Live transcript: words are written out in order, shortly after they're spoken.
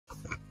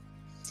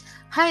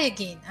Hi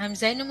again, I'm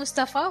Zainun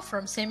Mustafa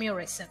from SEAMEO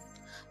RECSAM.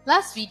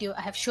 Last video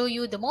I have shown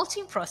you the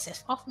molting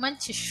process of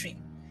mantis shrimp.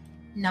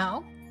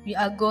 Now we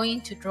are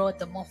going to draw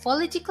the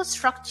morphological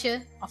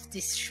structure of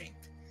this shrimp.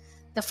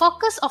 The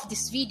focus of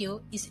this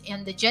video is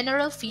on the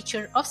general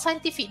feature of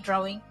scientific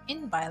drawing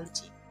in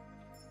biology.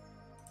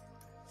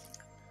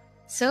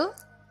 So,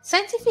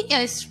 scientific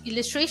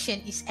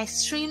illustration is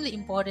extremely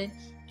important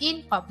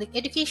in public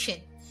education.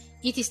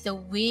 It is the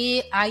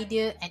way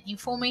idea and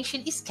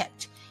information is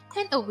kept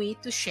and a way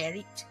to share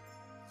it.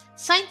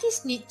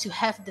 Scientists need to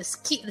have the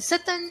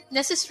certain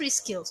necessary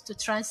skills to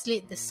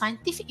translate the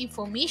scientific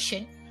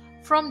information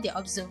from their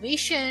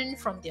observation,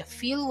 from their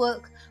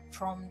fieldwork,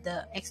 from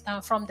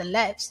the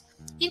labs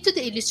into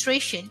the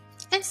illustration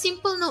and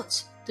simple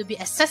notes to be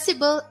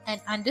accessible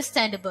and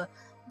understandable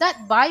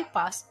that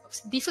bypass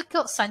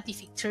difficult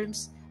scientific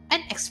terms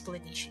and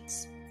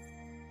explanations.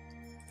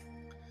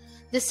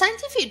 The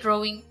scientific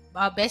drawing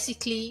are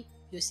basically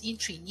used in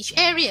 3 niche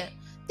areas.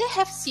 They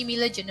have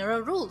similar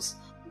general rules,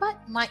 but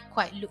might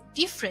quite look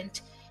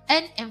different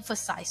and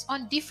emphasize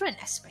on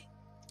different aspects.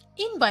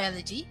 In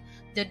biology,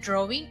 the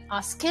drawings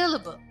are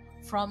scalable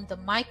from the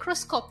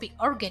microscopic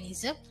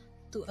organism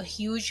to a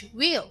huge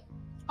whale.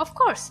 Of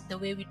course, the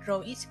way we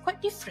draw is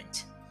quite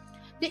different.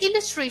 The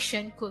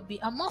illustration could be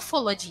a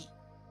morphology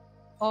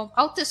or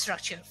outer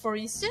structure. For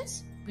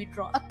instance, we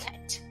draw a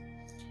cat.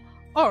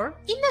 Or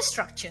inner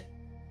structure,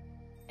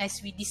 as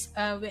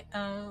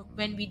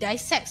when we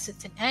dissect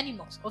certain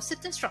animals or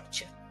certain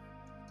structure.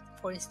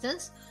 For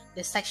instance,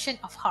 the section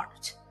of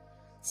heart.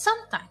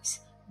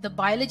 Sometimes, the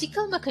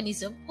biological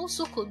mechanism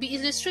also could be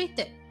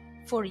illustrated.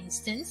 For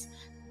instance,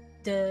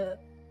 the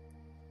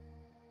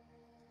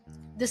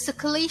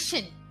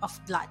circulation of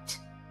blood.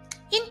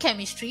 In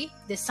chemistry,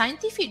 the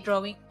scientific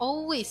drawing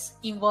always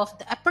involves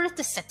the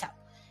apparatus setup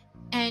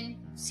and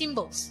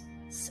symbols.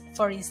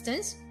 For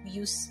instance, we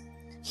use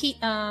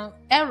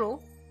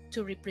arrow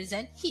to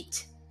represent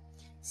heat.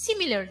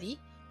 Similarly,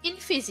 in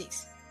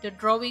physics, the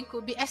drawing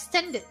could be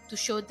extended to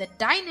show the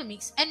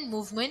dynamics and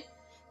movement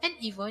and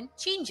even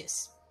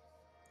changes.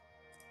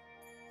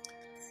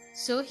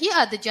 So here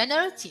are the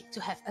general tips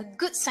to have a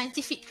good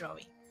scientific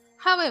drawing.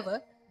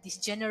 However, these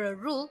general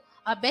rules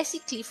are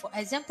basically for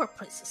exam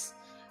purposes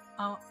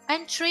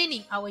and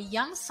training our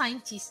young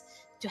scientists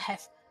to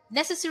have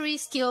necessary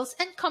skills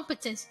and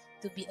competence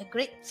to be a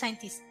great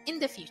scientist in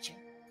the future.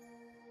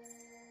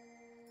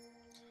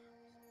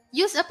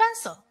 Use a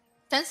pencil.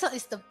 Pencil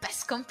is the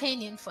best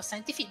companion for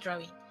scientific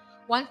drawing.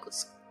 One could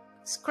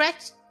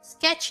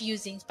sketch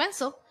using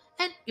pencil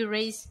and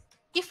erase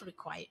if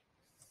required.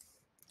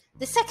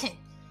 The second,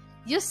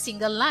 use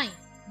single line,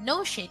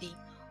 no shading,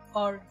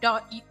 or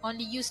dot.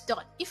 Only use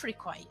dot if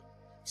required.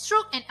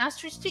 Stroke and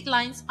asterisk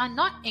lines are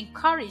not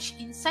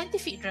encouraged in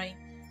scientific drawing,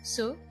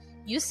 so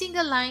use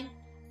single line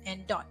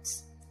and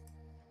dots.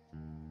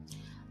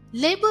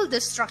 Label the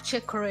structure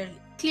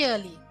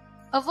clearly.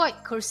 Avoid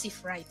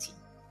cursive writing.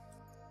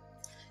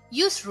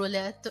 Use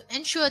ruler to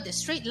ensure the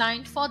straight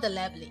line for the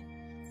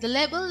labeling. The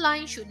label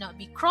line should not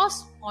be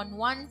crossed on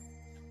one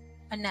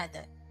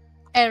another.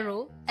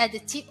 Arrow at the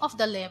tip of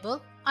the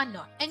label are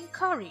not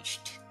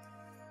encouraged.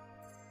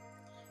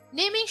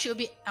 Naming should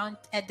be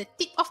at the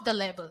tip of the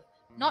label,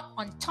 not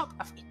on top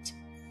of it.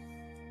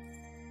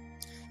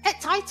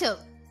 Add title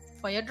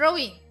for your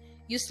drawing.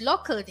 Use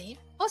local name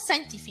or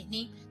scientific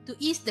name to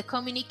ease the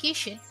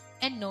communication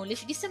and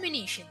knowledge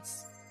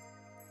disseminations.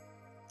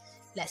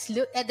 Let's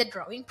look at the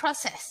drawing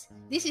process.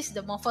 This is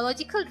the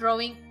morphological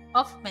drawing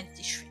of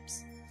mantis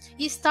shrimps.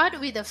 You start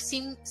with the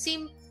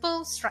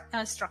simple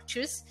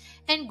structures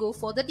and go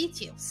for the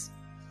details.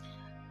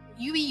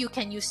 You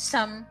can use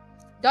some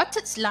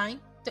dotted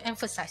line to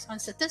emphasize on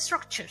certain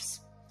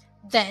structures.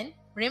 Then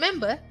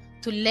remember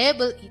to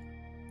label it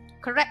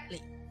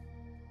correctly.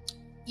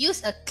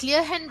 Use a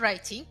clear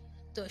handwriting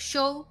to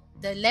show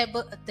the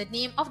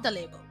name of the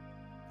label.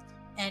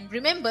 And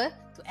remember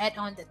to add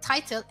on the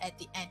title at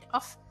the end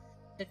of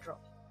the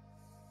drawing.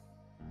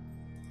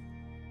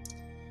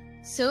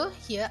 So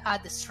here are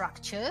the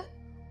structure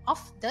of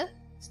the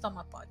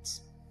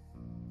stomapods.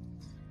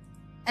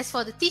 As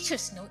for the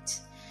teacher's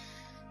notes,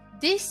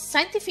 this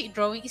scientific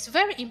drawing is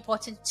very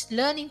important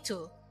learning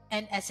tool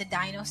and as a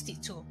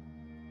diagnostic tool.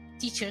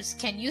 Teachers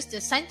can use the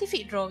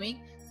scientific drawing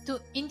to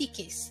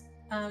indicate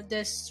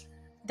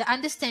the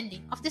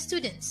understanding of the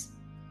students.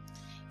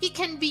 It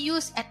can be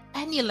used at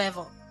any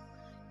level.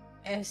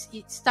 As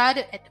it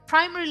started at the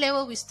primary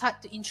level, we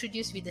start to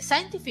introduce with the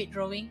scientific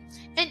drawing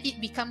and it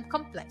becomes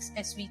complex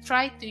as we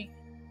try to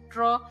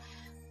draw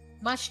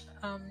much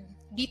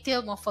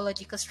detailed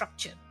morphological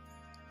structure.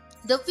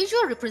 The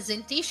visual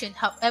representation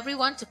helps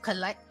everyone to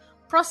collect,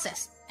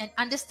 process, and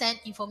understand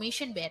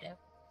information better.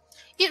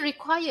 It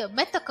requires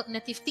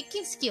metacognitive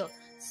thinking skills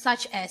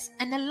such as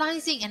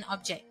analyzing an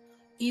object,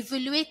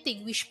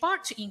 evaluating which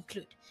part to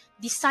include,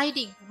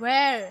 deciding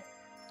where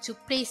to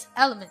place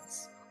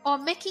elements, or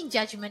making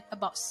judgment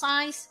about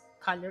size,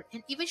 color,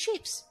 and even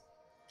shapes.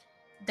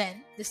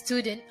 Then, the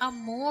students are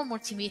more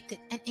motivated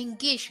and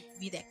engaged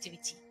with the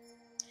activity.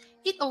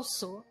 It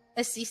also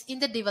assist in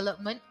the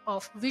development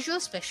of visual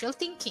spatial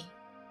thinking.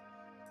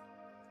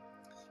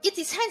 It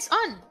is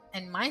hands-on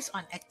and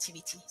minds-on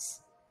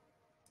activities.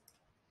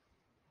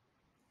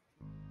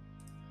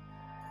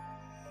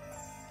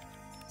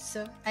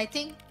 So I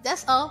think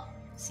that's all.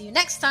 See you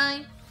next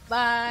time.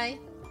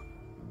 Bye.